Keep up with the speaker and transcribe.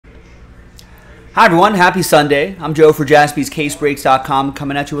Hi everyone, happy Sunday. I'm Joe for JaspysCaseBreaks.com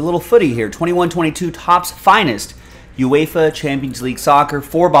coming at you with a little footy here. 21-22 Topps Finest UEFA Champions League Soccer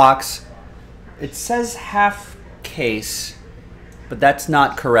 4-box. It says half case, but that's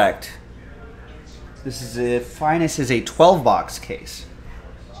not correct. This is Finest is a 12-box case.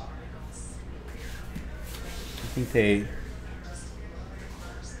 I think they...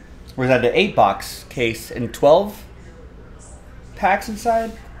 Or is that an 8-box case and 12 packs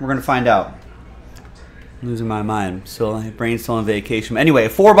inside? We're going to find out. I'm losing my mind. My brain's still on vacation. Anyway, a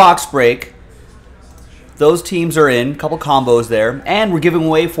 4-box break. Those teams are in. A couple combos there. And we're giving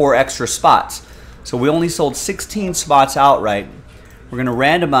away 4 extra spots. So we only sold 16 spots outright. We're going to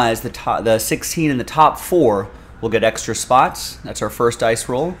randomize the 16 in the top 4. We'll get extra spots. That's our first dice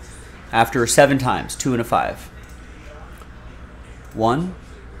roll. After 7 times, 2 and a 5. 1,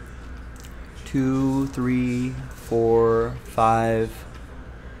 2, 3, 4, 5,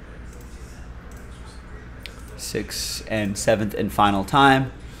 6th and 7th and final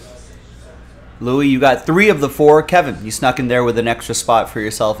time. Louis, you got 3 of the 4. Kevin, you snuck in there with an extra spot for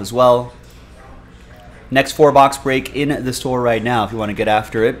yourself as well. Next 4-box break in the store right now if you want to get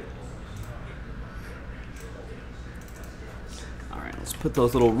after it. All right, let's put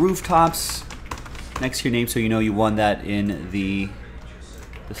those little rooftops next to your name so you know you won that in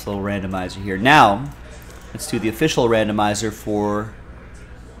this little randomizer here. Now, let's do the official randomizer for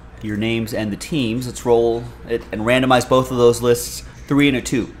your names and the teams. Let's roll it and randomize both of those lists 3 and a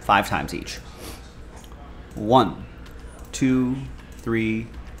 2, 5 times each. 1, 2, 3,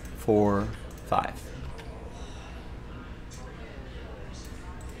 4, 5.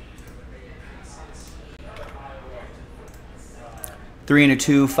 Three and a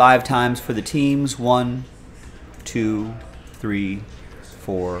 2, 5 times for the teams. 1, 2, 3,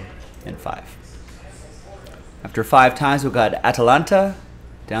 4, and 5. After 5 times, we've got Atalanta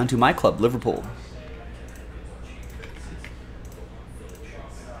down to my club, Liverpool.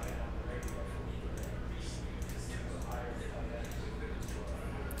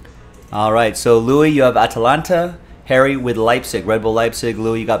 All right, so Louis, you have Atalanta. Harry with Leipzig, Red Bull Leipzig.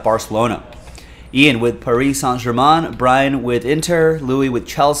 Louis, you got Barcelona. Ian with Paris Saint-Germain. Brian with Inter. Louis with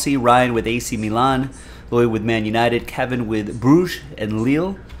Chelsea. Ryan with AC Milan. Louis with Man United. Kevin with Bruges and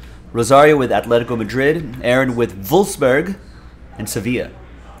Lille. Rosario with Atletico Madrid. Aaron with Wolfsburg and Sevilla.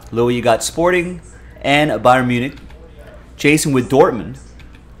 Louis, you got Sporting and Bayern Munich. Jason with Dortmund.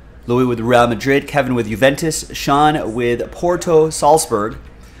 Louis with Real Madrid. Kevin with Juventus. Sean with Porto, Salzburg.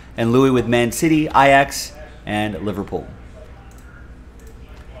 And Louis with Man City, Ajax, and Liverpool.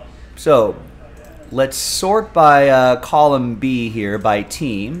 So, let's sort by column B here, by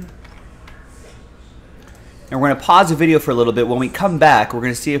team. And we're going to pause the video for a little bit. When we come back, we're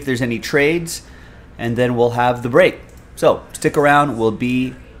going to see if there's any trades, and then we'll have the break. So, stick around. We'll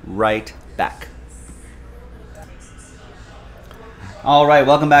be right back. All right,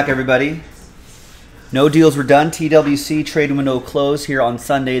 welcome back, everybody. No deals were done. TWC trade window closed here on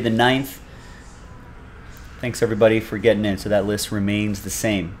Sunday the 9th. Thanks, everybody, for getting in. So that list remains the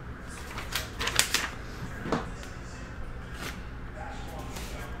same.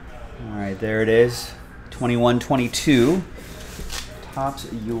 All right, there it is. 21-22. Topps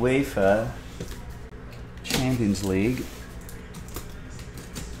UEFA Champions League.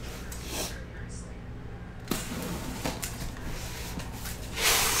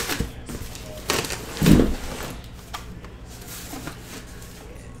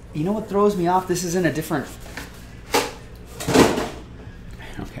 You know what throws me off? This is in a different...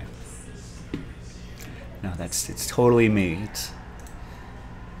 Okay. No, it's totally me.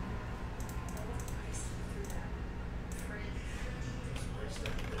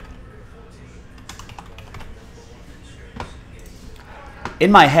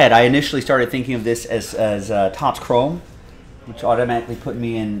 In my head, I initially started thinking of this as Topps Chrome, which automatically put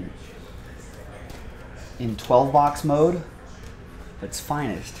me in 12-box mode. It's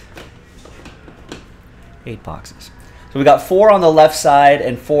Finest. 8 boxes. So we got 4 on the left side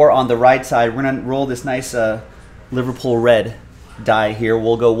and 4 on the right side. We're gonna roll this nice Liverpool red die here.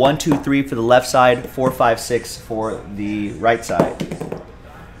 We'll go 1, 2, 3 for the left side, 4, 5, 6 for the right side.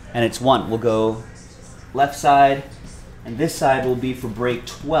 And it's 1. We'll go left side, and this side will be for break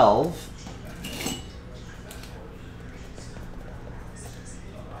 12.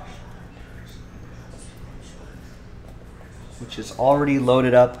 Which is already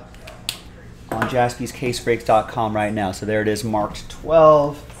loaded up on JaspysCaseBreaks.com right now. So there it is, marked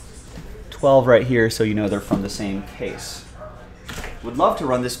 12. 12 right here, so you know they're from the same case. Would love to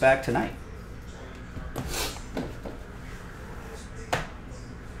run this back tonight.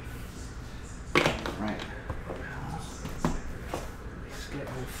 Right. Let's get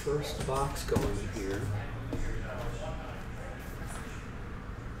first box going here.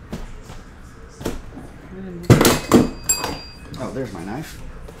 Oh, there's my knife.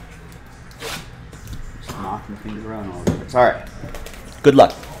 Just knocking things around all over the place. All right. Good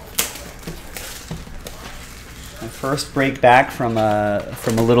luck. My first break back from a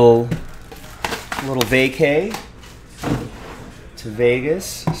little vacay to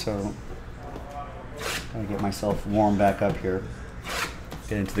Vegas, so I'll get myself warmed back up here.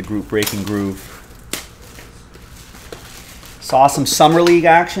 Get into the group breaking groove. Saw some Summer League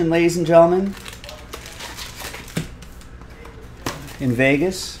action, ladies and gentlemen, in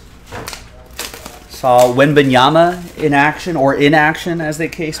Vegas. Saw Wembanyama in action, or inaction as the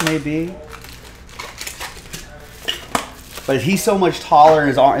case may be. But he's so much taller, and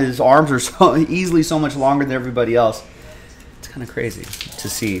his arms are so easily so much longer than everybody else. It's kind of crazy to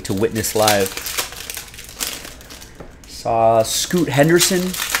see, to witness live. Saw Scoot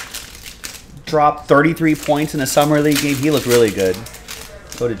Henderson drop 33 points in a Summer League game. He looked really good.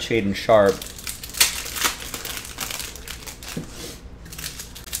 So did Shaden Sharp.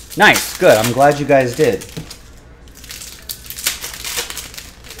 Nice, good. I'm glad you guys did.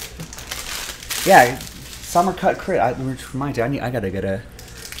 Yeah, summer cut crit. Which reminds me, I gotta get a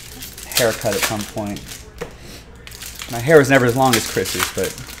haircut at some point. My hair is never as long as Chris's, but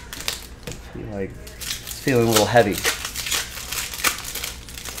I feel like it's feeling a little heavy.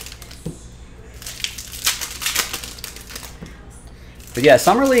 But yeah,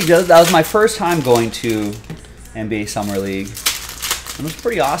 Summer League, that was my first time going to NBA Summer League. It was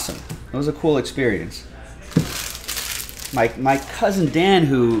pretty awesome. It was a cool experience. My cousin Dan,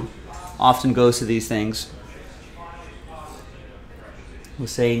 who often goes to these things, was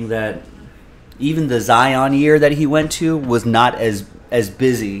saying that even the Zion year that he went to was not as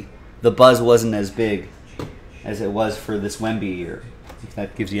busy. The buzz wasn't as big as it was for this Wemby year. If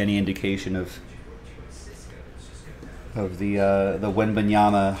that gives you any indication of the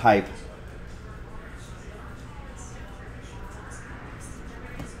Wembanyama hype.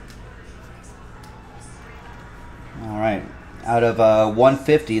 All right, out of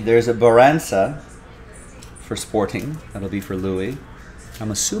 150, there's a Baranza for Sporting. That'll be for Louis. I'm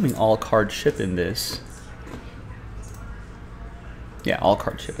assuming all card ship in this. Yeah, all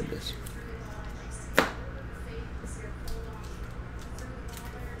card ship in this.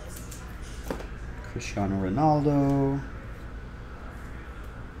 Cristiano Ronaldo.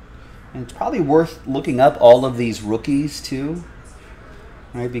 And it's probably worth looking up all of these rookies too,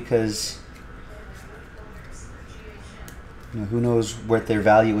 right? Because who knows what their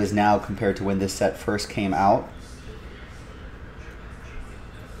value is now compared to when this set first came out.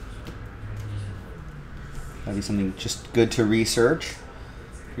 That'd be something just good to research.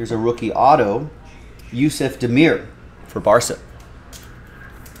 Here's a rookie auto, Yusuf Demir for Barca.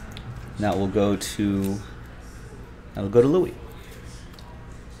 That will go to Louis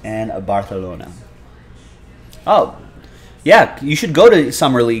and a Barcelona. Oh, yeah, you should go to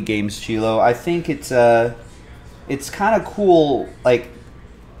Summer League games, Chilo. I think it's kind of cool, like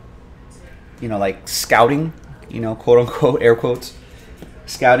scouting, quote unquote, air quotes,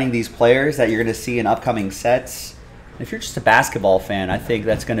 scouting these players that you're going to see in upcoming sets. If you're just a basketball fan, I think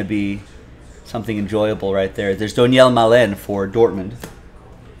that's going to be something enjoyable right there. There's Doniel Malen for Dortmund.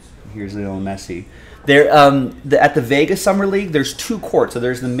 Here's Lionel Messi. There, at the Vegas Summer League, there's two courts. So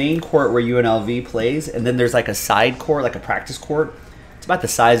there's the main court where UNLV plays, and then there's like a side court, like a practice court. It's about the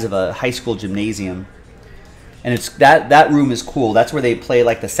size of a high school gymnasium. And it's that room is cool. That's where they play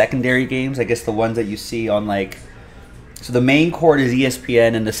like the secondary games. I guess the ones that you see on like. So the main court is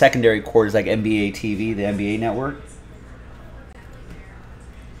ESPN, and the secondary court is like NBA TV, the NBA network.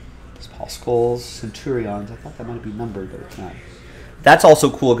 It's Paul Scholes, Centurions. I thought that might be numbered, but it's not. That's also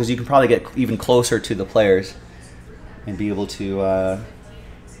cool because you can probably get even closer to the players and be able to. Oh,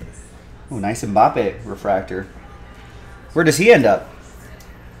 nice Mbappe refractor. Where does he end up?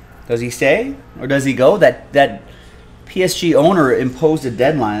 Does he stay or does he go? That PSG owner imposed a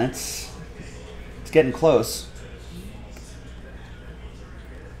deadline. It's getting close.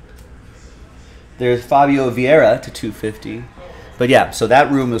 There's Fabio Vieira to 250. But yeah, so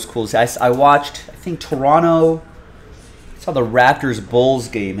that room was cool. I watched, I think, Toronto. I saw the Raptors Bulls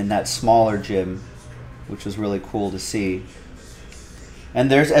game in that smaller gym, which was really cool to see.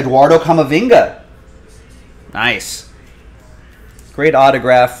 And there's Eduardo Camavinga. Nice. Great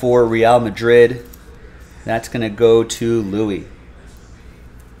autograph for Real Madrid. That's going to go to Louis.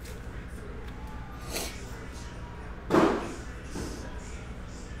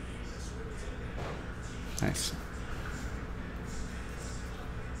 Nice.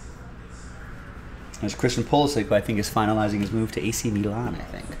 There's Christian Pulisic, who I think is finalizing his move to AC Milan, I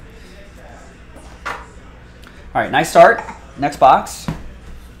think. All right, nice start. Next box.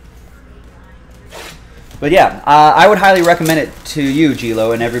 But yeah, I would highly recommend it to you,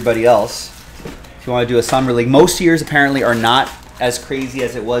 Gilo, and everybody else. If you want to do a summer league. Most years apparently are not as crazy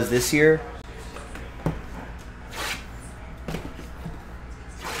as it was this year.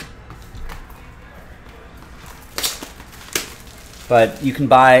 But you can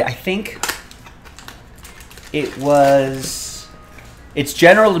buy, I think it's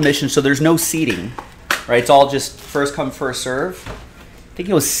general admission, so there's no seating, right? It's all just first come, first serve. I think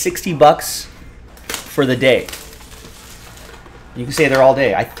it was $60 for the day. You can stay there all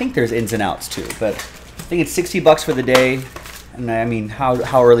day. I think there's ins and outs too, but I think it's $60 for the day. And I mean,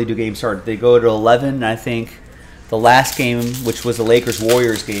 how early do games start? They go to 11, and I think the last game, which was the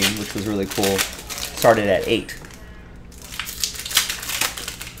Lakers-Warriors game, which was really cool, started at 8.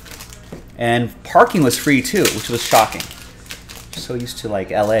 And parking was free too, which was shocking. So used to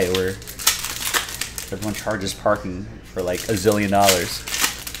like LA, where everyone charges parking for like $1 zillion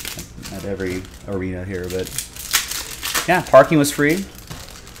at every arena here, but yeah, parking was free.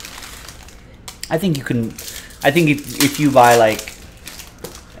 I think you can. I think if you buy like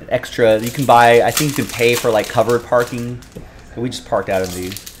extra, you can buy. I think you can pay for like covered parking. We just parked out of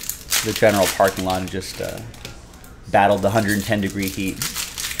the general parking lot and just battled the 110-degree heat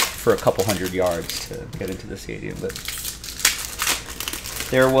for a couple hundred yards to get into the stadium. But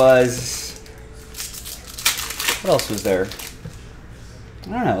there was, what else was there? I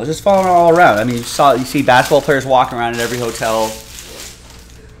don't know. It was just following all around. I mean, you see basketball players walking around in every hotel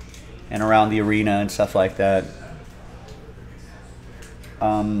and around the arena and stuff like that.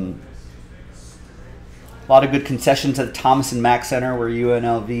 A lot of good concessions at the Thomas and Mack Center where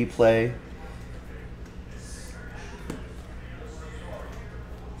UNLV play.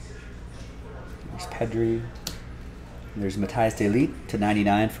 There's Pedri. There's Matthias de Ligt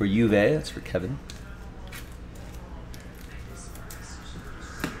 /99 for Juve. That's for Kevin.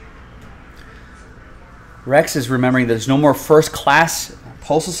 Rex is remembering that there's no more first-class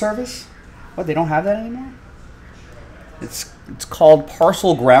postal service. What, they don't have that anymore? It's called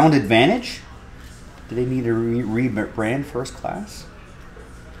Parcel Ground Advantage. Do they need to rebrand first class?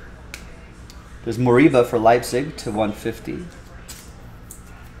 There's Moriba for Leipzig /150.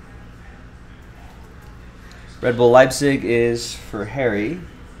 Red Bull Leipzig is for Harry.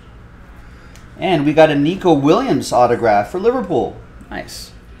 And we got a Nico Williams autograph for Liverpool.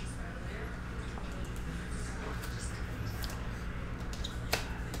 Nice.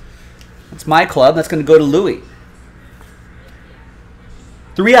 That's my club. That's going to go to Louis.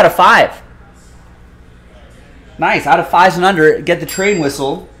 3 out of 5. Nice. Out of 5s and under, get the train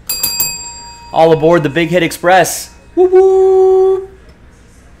whistle. All aboard the Big Hit Express. Woo woo.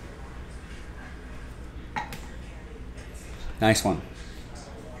 Nice one.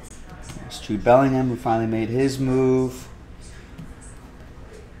 There's Jude Bellingham, who finally made his move.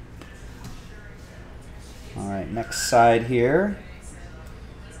 All right, next side here.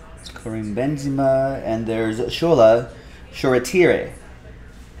 It's Karim Benzema, and there's Shola Shoretire.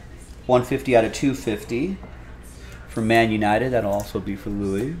 150 out of 250 for Man United. That'll also be for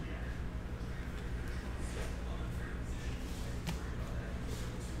Louis.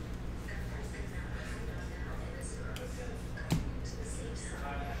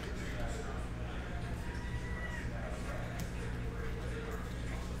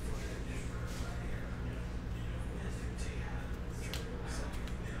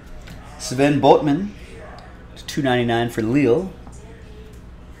 Sven Botman, $2.99 for Lille.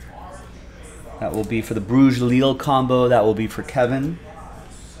 That will be for the Bruges-Lille combo. That will be for Kevin.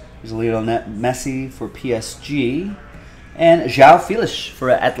 There's Lionel Messi for PSG. And João Felix for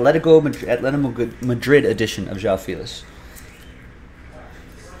Atletico Madrid edition of João Felix.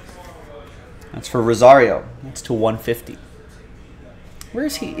 That's for Rosario. That's /150. Where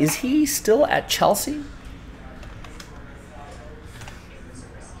is he? Is he still at Chelsea?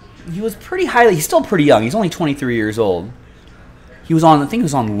 He was pretty highly. He's still pretty young. He's only 23 years old. He was on. I think he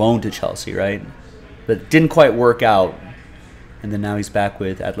was on loan to Chelsea, right? But didn't quite work out, and then now he's back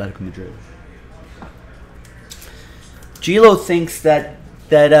with Atletico Madrid. Gilo thinks that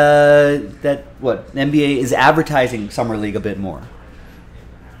what NBA is advertising Summer League a bit more.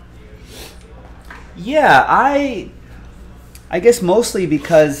 Yeah, I guess mostly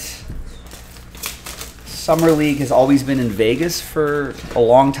because Summer League has always been in Vegas for a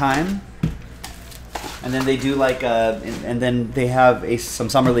long time, and then they do like and then they have some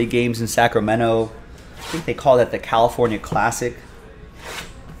Summer League games in Sacramento. I think they call that the California Classic.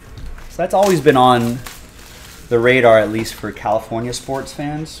 So that's always been on the radar, at least for California sports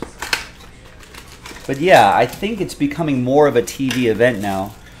fans. But yeah, I think it's becoming more of a TV event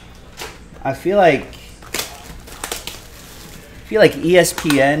now. I feel like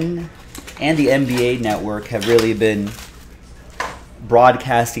ESPN and the NBA network have really been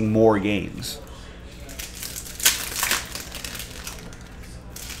broadcasting more games.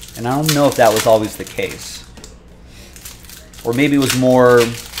 And I don't know if that was always the case. Or maybe it was more,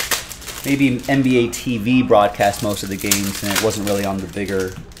 maybe NBA TV broadcast most of the games and it wasn't really on the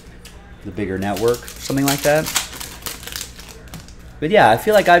bigger network, something like that. But yeah, I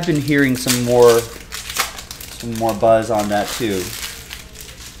feel like I've been hearing some more buzz on that too.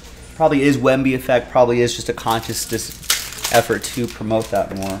 Probably is Wemby effect, probably is just a conscious effort to promote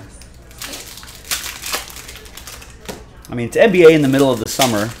that more. I mean, it's NBA in the middle of the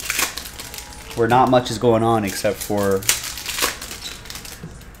summer where not much is going on except for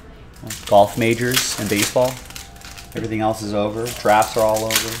golf majors and baseball. Everything else is over. Drafts are all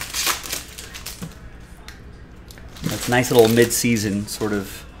over. It's a nice little mid-season sort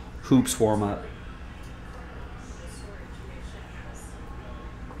of hoops warm-up.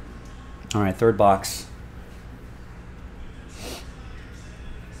 All right, third box.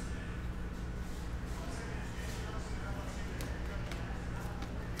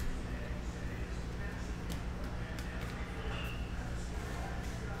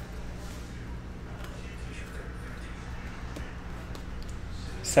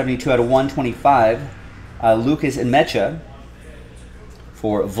 $72 out of 125. Lucas and Mecha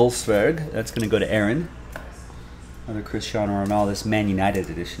for Wolfsburg. That's going to go to Aaron. Another Cristiano Ronaldo. This Man United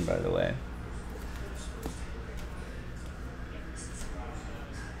edition, by the way.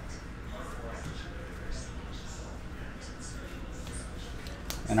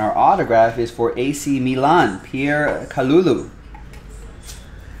 And our autograph is for AC Milan, Pierre Kalulu.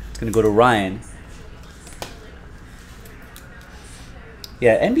 It's going to go to Ryan.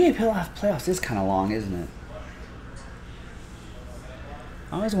 Yeah, NBA playoffs is kind of long, isn't it?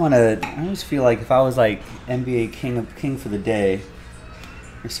 I always feel like if I was like NBA king for the day,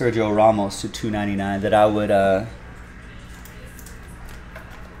 or Sergio Ramos to $2.99,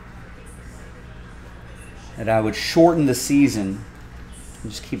 that I would shorten the season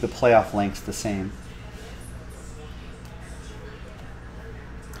and just keep the playoff lengths the same.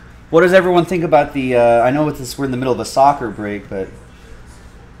 What does everyone think about the? I know with this we're in the middle of a soccer break, but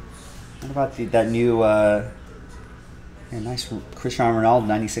what about that new nice Cristiano Ronaldo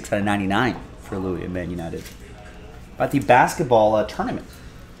 96 out of 99 for Louis and Man United? About the basketball tournament,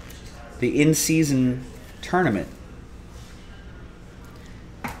 the in-season tournament.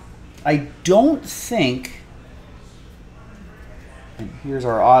 I don't think, and here's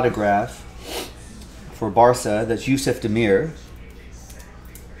our autograph for Barca, that's Yusuf Demir.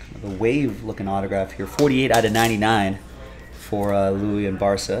 The wave-looking autograph here, 48 out of 99 for Louis and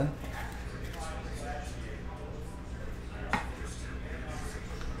Barca.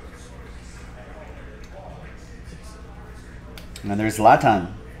 And then there's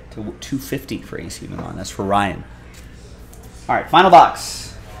Zlatan to 250 for AC Milan. That's for Ryan. All right, final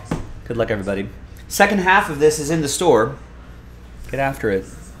box. Good luck, everybody. Second half of this is in the store. Get after it.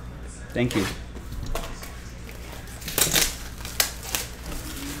 Thank you.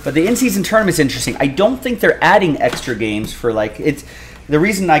 But the in-season tournament's interesting. I don't think they're adding extra games for like it's. The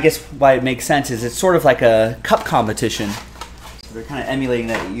reason I guess why it makes sense is it's sort of like a cup competition. So they're kind of emulating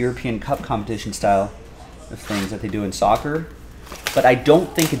that European Cup competition style of things that they do in soccer. But I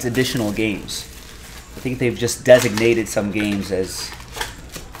don't think it's additional games. I think they've just designated some games as,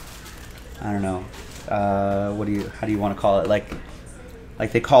 I don't know, how do you want to call it? Like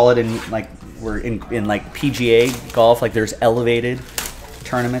they call it in like we're in like PGA golf, like there's elevated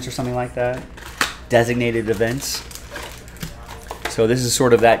tournaments or something like that, designated events. So this is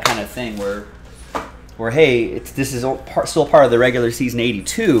sort of that kind of thing where hey, this is still part of the regular season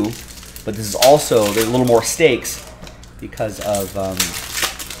 82, but this is also there's a little more stakes because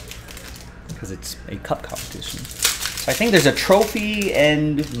it's a cup competition. So I think there's a trophy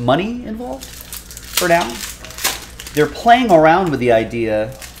and money involved for now. They're playing around with the idea.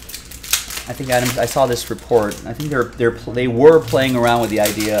 I think Adam, I saw this report. I think they were playing around with the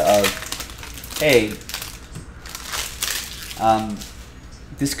idea of, hey,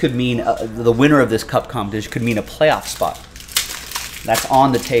 this could mean the winner of this cup competition could mean a playoff spot. That's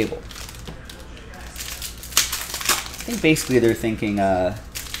on the table. I think basically they're thinking, and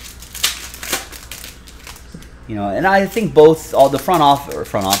I think all the front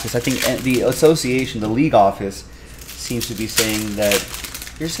office, I think the association, the league office, seems to be saying that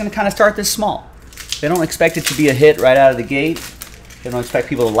you're just going to kind of start this small. They don't expect it to be a hit right out of the gate. They don't expect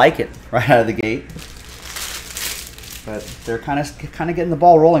people to like it right out of the gate. But they're kind of getting the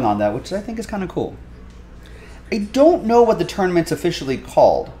ball rolling on that, which I think is kind of cool. I don't know what the tournament's officially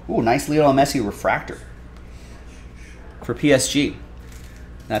called. Ooh, nice Lionel Messi refractor for PSG.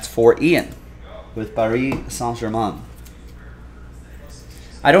 That's for Ian with Paris Saint-Germain.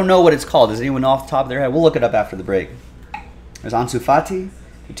 I don't know what it's called. Does anyone know off the top of their head? We'll look it up after the break. There's Ansu Fati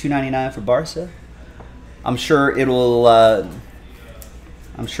for $2.99 for Barca. I'm sure it'll.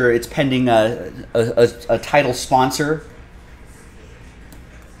 I'm sure it's pending a title sponsor.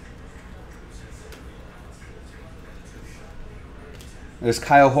 There's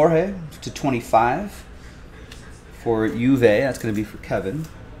Caio Jorge to 25 for Juve. That's going to be for Kevin.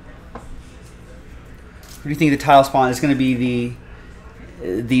 What do you think the title sponsor is going to be?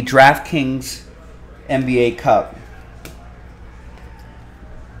 The DraftKings NBA Cup.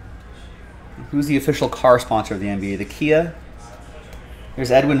 Who's the official car sponsor of the NBA? The Kia.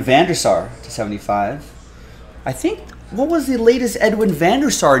 There's Edwin van der Sar to 75. I think, what was the latest Edwin van der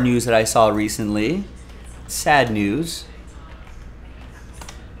Sar news that I saw recently? Sad news.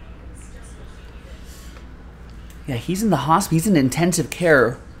 Yeah, he's in the hospital. He's in intensive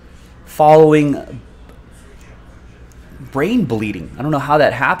care following brain bleeding. I don't know how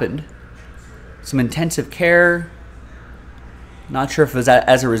that happened. Some intensive care. Not sure if it was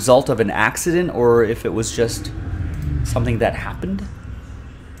as a result of an accident or if it was just something that happened.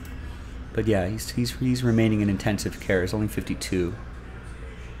 But yeah, he's remaining in intensive care. He's only 52.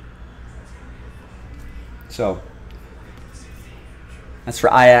 So that's for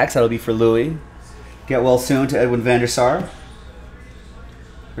Ajax. That'll be for Louis. Get well soon to Edwin van der Sar.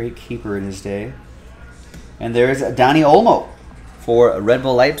 Great keeper in his day. And there's Dani Olmo for Red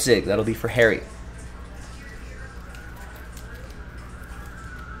Bull Leipzig. That'll be for Harry.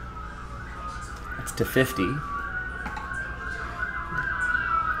 That's to 50.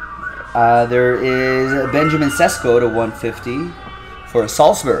 There is Benjamin Sesko to 150 for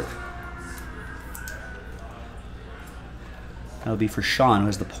Salzburg. That'll be for Sean, who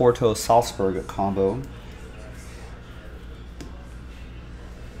has the Porto-Salzburg combo.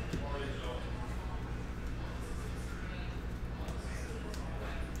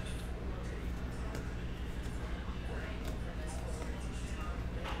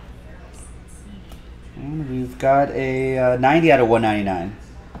 And we've got a 90 out of 199.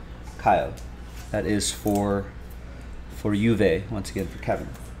 Kyle. That is for Juve, once again for Kevin.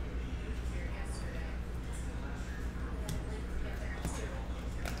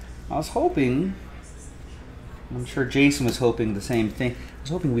 I was hoping, I'm sure Jason was hoping the same thing. I was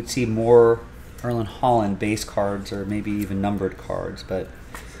hoping we'd see more Erling Haaland base cards or maybe even numbered cards, but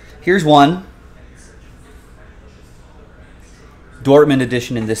here's one. Dortmund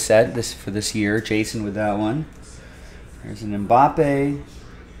edition in this set, for this year. Jason with that one. There's an Mbappe.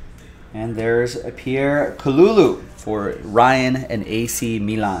 And there's a Pierre Kalulu for Ryan and AC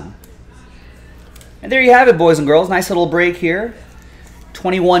Milan. And there you have it, boys and girls. Nice little break here.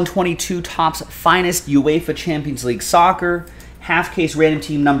 21-22 Topps finest UEFA Champions League soccer. Half case random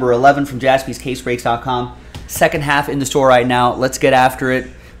team number 11 from jaspyscasebreaks.com. Second half in the store right now. Let's get after it.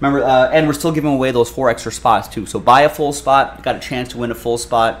 Remember, and we're still giving away those 4 extra spots too. So buy a full spot. Got a chance to win a full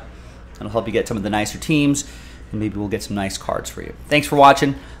spot. That'll help you get some of the nicer teams. And maybe we'll get some nice cards for you. Thanks for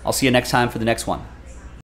watching. I'll see you next time for the next one.